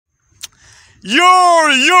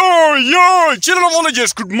Children of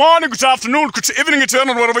Ologist, good morning, good afternoon, good evening,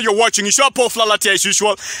 eternal, wherever you're watching. It's your Paul Flalati as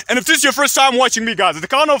usual. And if this is your first time watching me, guys, at the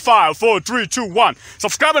count of 5, 4, 3, 2, 1,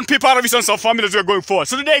 subscribe and be part of this family as we're going forward.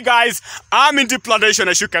 So today, guys, I'm in deep plantation,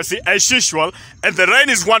 as you can see, as usual, and the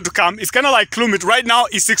rain is one to come. It's kind of like gloomy. Right now,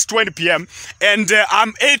 it's 6:20 p.m. and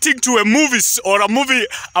I'm heading to a movie shop,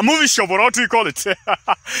 or what do you call it?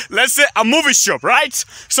 Let's say a movie shop, right?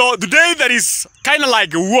 So today there is kind of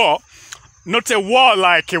like a war. Not a war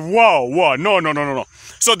like a war. No.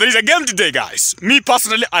 So there is a game today, guys. Me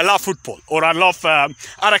personally, I love football, or I love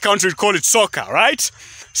other countries call it soccer, right?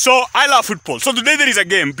 So I love football. So today there is a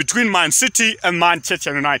game between Man City and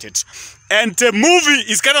Manchester United. And the movie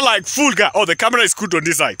is kind of like full, guys. Oh, the camera is good on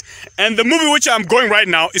this side. And the movie which I'm going right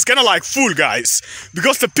now is kind of like full, guys.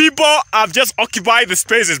 Because the people have just occupied the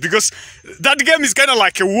spaces. Because that game is kind of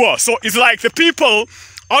like a war. So it's like the people,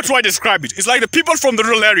 how do I describe it? It's like the people from the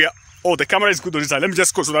rural area. Oh, the camera is good on this side. Let me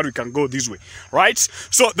just go so that we can go this way, right?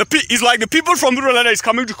 So it's like the people from the rural area is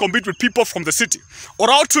coming to compete with people from the city, or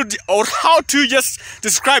how to just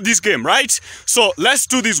describe this game, right? So let's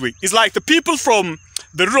do this way. It's like the people from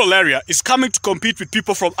the rural area is coming to compete with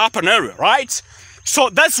people from urban area, right? So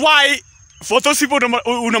that's why for those people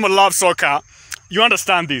who don't love soccer, you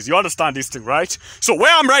understand this. You understand this thing, right? So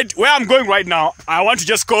where I'm going right now, I want to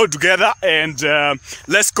just go together and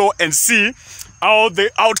let's go and see how the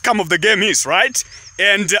outcome of the game is, right?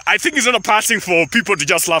 And I think it's not a bad thing for people to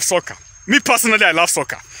just love soccer. Me personally, I love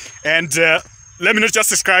soccer. And let me not just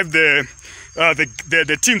describe the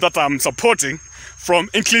team that I'm supporting from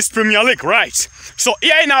English Premier League, right? So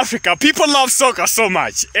here in Africa, people love soccer so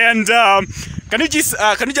much. And can you just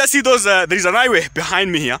see those? There is an highway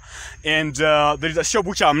behind me here, and there is a shop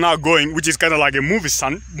which I'm now going, which is kind of like a movie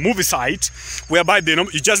site, whereby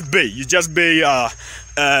you just pay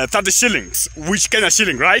 30 shillings, which kind of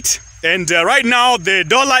shilling, right? And right now the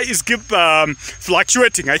dollar is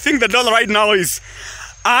fluctuating. I think the dollar right now is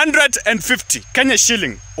 150 Kenya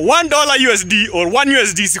shilling. $1 USD or 1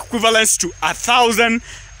 USD is equivalent to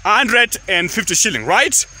 1,150 shilling,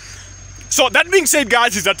 right? So that being said,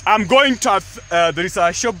 guys, is that I'm going to have, there is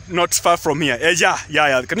a shop not far from here. Yeah.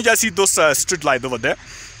 Can you just see those street lights over there?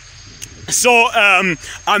 So I'm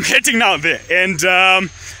heading now there, and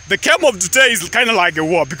the camp of today is kind of like a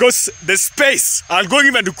war, because the space I'm going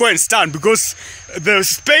even to go and stand, because the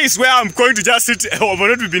space where I'm going to just sit is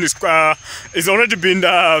already been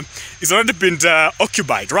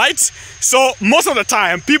occupied, right? So most of the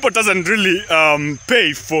time people doesn't really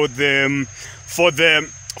pay for the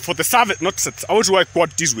service. Not I would work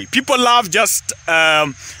what this way. People love just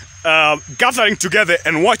gathering together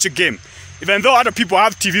and watch a game. Even though other people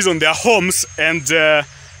have TVs on their homes, and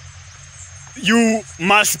you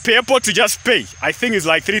must be able to just pay. I think it's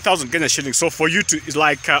like 3,000 Kenya shillings. So for you to, it's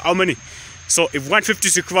like how many? So if 150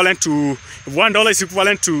 is equivalent to, if $1 is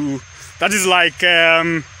equivalent to, that is like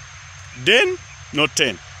 10, not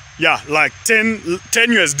 10. Yeah, like 10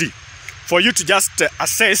 USD. For you to just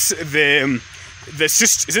assess the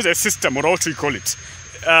system, is it a system or what do you call it?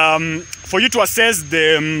 For you to assess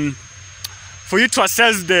the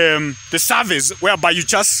service, whereby you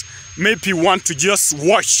just maybe want to just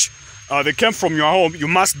watch the game from your home, you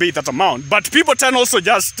must pay that amount. But people tend also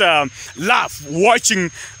just laugh watching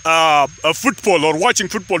football, or watching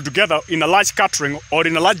football together in a large gathering or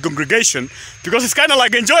in a large congregation, because it's kind of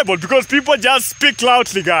like enjoyable, because people just speak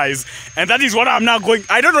loudly, guys. And that is what I'm now going.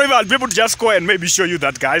 I don't know if I'll be able to just go and maybe show you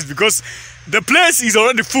that, guys, because the place is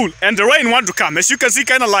already full and the rain wants to come. As you can see,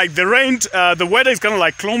 kind of like the rain, the weather is kind of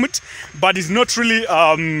like climate, but it's not really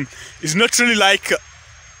like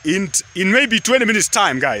in maybe 20 minutes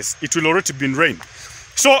time, guys, it will already be in rain.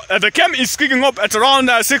 So the camp is kicking up at around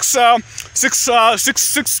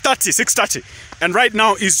 6:30, and right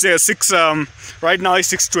now is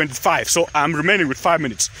 6:25. So I'm remaining with 5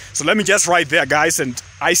 minutes. So let me just right there, guys, and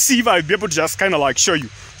I see if I'll be able to just kind of like show you,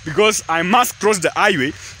 because I must cross the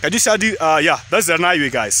highway. Can you see yeah, that's the highway,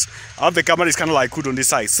 guys. I have the camera is kind of like good on this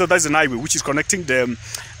side. So that's the highway which is connecting the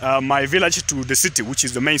my village to the city, which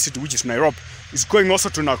is the main city, which is Nairobi. It's going also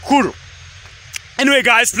to Nakuru. Anyway,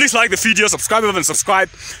 guys, please like the video, subscribe and subscribe.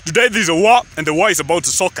 Today there is a war, and the war is about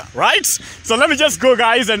soccer, right? So let me just go,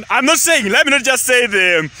 guys, and I'm not saying, let me not just say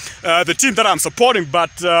the team that I'm supporting,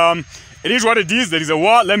 but it is what it is. There is a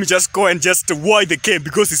war. Let me just go and just watch the game,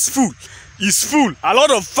 because it's full. It's full. A lot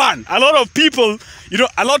of fun. A lot of people, you know,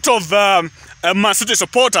 a lot of Man City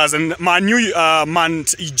supporters and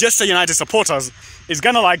Manchester United supporters is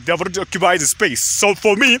kind of like they've already occupied the space. So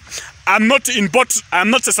for me, I'm not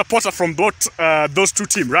a supporter from both those two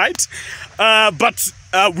teams, right? But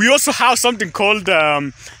we also have something called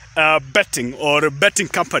betting or betting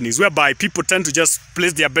companies whereby people tend to just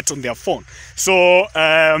place their bet on their phone. So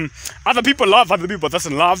other people love, other people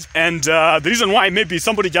doesn't love, and the reason why maybe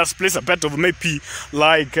somebody just place a bet of maybe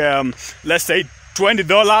like let's say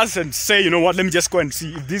 $20 and say, you know what, let me just go and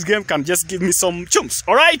see if this game can just give me some chumps.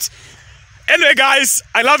 All right. Anyway, guys,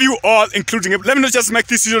 I love you all, including it. Let me not just make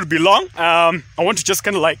this video be long. I want to just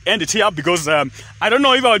kind of like end it here because I don't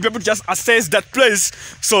know if I will be able to just assess that place.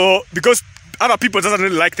 So because other people doesn't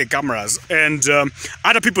really like the cameras, and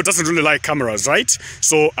other people doesn't really like cameras, right?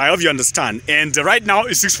 So I hope you understand. And right now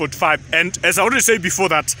it's 6:45, and as I already said before,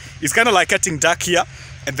 that it's kind of like getting dark here,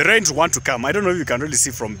 and the rains want to come. I don't know if you can really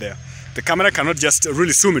see from there. The camera cannot just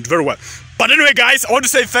really zoom it very well. But anyway, guys, I want to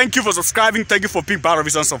say thank you for subscribing. Thank you for being part of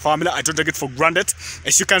Visions of Family. I don't take it for granted.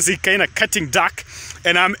 As you can see, kind of cutting dark.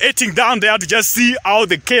 And I'm eating down there to just see how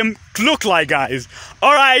the game look like, guys.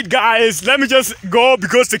 All right, guys, let me just go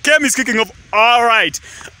because the game is kicking off. All right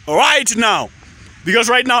now. Because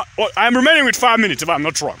right now, I'm remaining with 5 minutes if I'm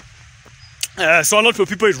not wrong. So a lot of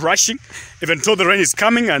people is rushing, even though the rain is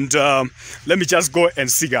coming. And let me just go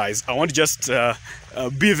and see, guys. I want to just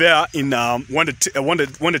be there in when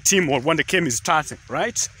the team or when the game is starting,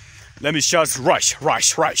 right? Let me just rush.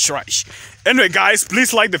 Anyway, guys,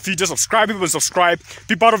 please like the video, subscribe if you subscribe,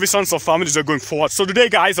 be part of the Sons of Families are going forward. So today,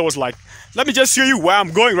 guys, I was like, let me just show you where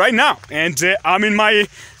I'm going right now, and I'm in my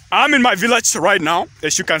village right now.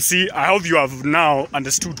 As you can see, I hope you have now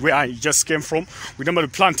understood where I just came from. We normally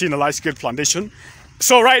plant in a large-scale plantation.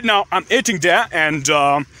 So right now, I'm eating there and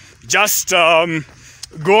just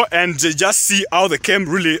go and just see how the game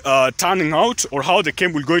really turning out, or how the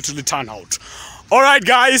game will going to turn out. All right,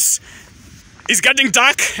 guys, it's getting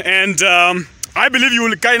dark, and I believe you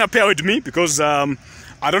will kind of pair with me because I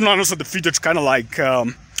don't know, also the video to kind of like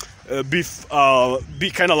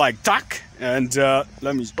be kind of like dark. And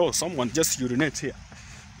let me, oh, someone just urinate here.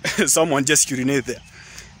 Someone just urinate there.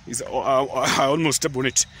 I almost stepped on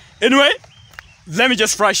it. Anyway, let me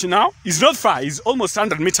just rush now. It's not far, it's almost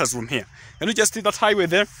 100 meters from here. Can you just see that highway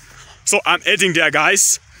there? So I'm heading there,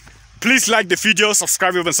 guys. Please like the video,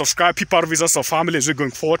 subscribe if you subscribe, be part of Visions of Family as we're going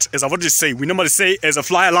forward. As I've already said, we normally say as a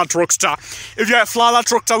Fly Alert Rockstar. If you're a Fly Alert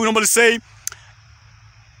Rockstar, we normally say,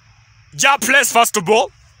 job bless first of all,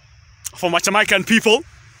 for my Jamaican people.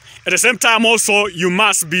 At the same time also, you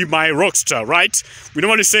must be my rockstar, right? We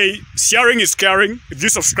normally say, sharing is caring. If you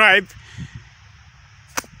subscribe,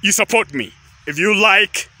 you support me. If you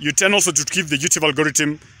like, you tend also to give the YouTube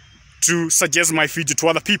algorithm to suggest my video to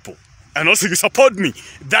other people. And also you support me.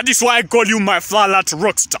 That is why I call you my Fly Alert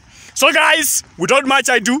Rockstar. So guys, without much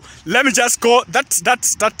ado, let me just go,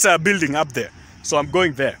 that building up there. So I'm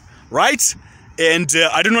going there, right? And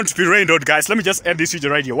I don't want to be rained out, guys. Let me just end this video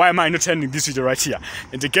right here. Why am I not ending this video right here?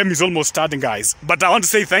 And the game is almost starting, guys. But I want to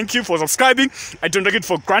say thank you for subscribing. I don't take it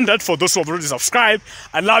for granted for those who have already subscribed.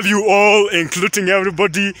 I love you all, including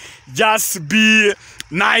everybody. Just be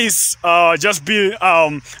nice, just be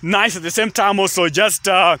nice at the same time also, just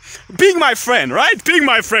being my friend, right? Being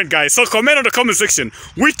my friend, guys. So comment on the comment section,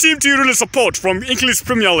 which team do you really support from English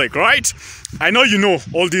Premier League, right? I know you know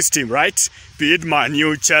all these teams, right? Be it Man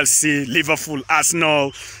U, Chelsea, Liverpool,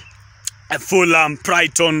 Arsenal, Fulham,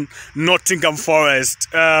 Brighton, Nottingham Forest,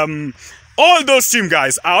 all those teams,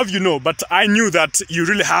 guys. I hope you know, but I knew that you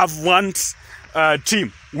really have one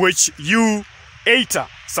team which you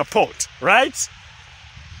support, right?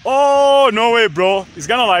 Oh, no way, bro. It's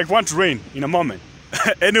gonna like want to rain in a moment.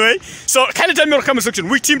 Anyway, so kind of tell me in the comment section,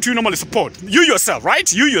 which team do you normally support? You yourself,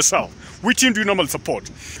 right? You yourself. Which team do you normally support?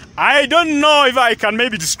 I don't know if I can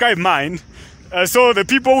maybe describe mine. So the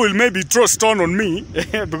people will maybe throw stone on me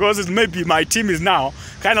because it's maybe my team is now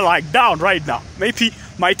kind of like down right now. Maybe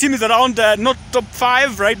my team is around not top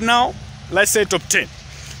 5 right now. Let's say top 10.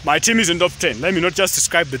 My team is in top 10. Let me not just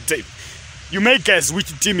describe the team. You may guess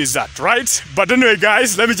which team is that, right? But anyway,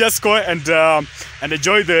 guys, let me just go and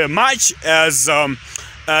enjoy the match and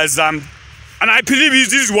I believe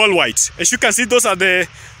this is worldwide. As you can see, those are the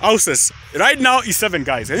houses. Right now it's 7,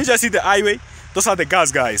 guys. And you just see the highway. Those are the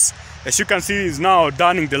cars, guys. As you can see, it's now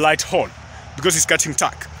turning the light on because it's getting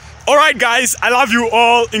dark. All right, guys, I love you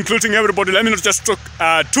all, including everybody. Let me not just talk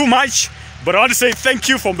too much, but I want to say thank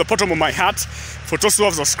you from the bottom of my heart. For those who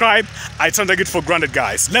have subscribed, I don't take it for granted,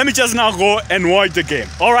 guys. Let me just now go and watch the game.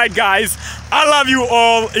 All right, guys, I love you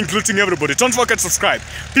all, including everybody. Don't forget to subscribe.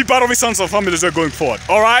 Be part of the Sons of Families going forward.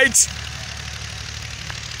 All right?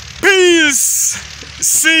 Peace.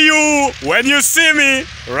 See you when you see me,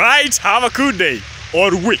 right? Have a good day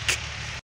or week.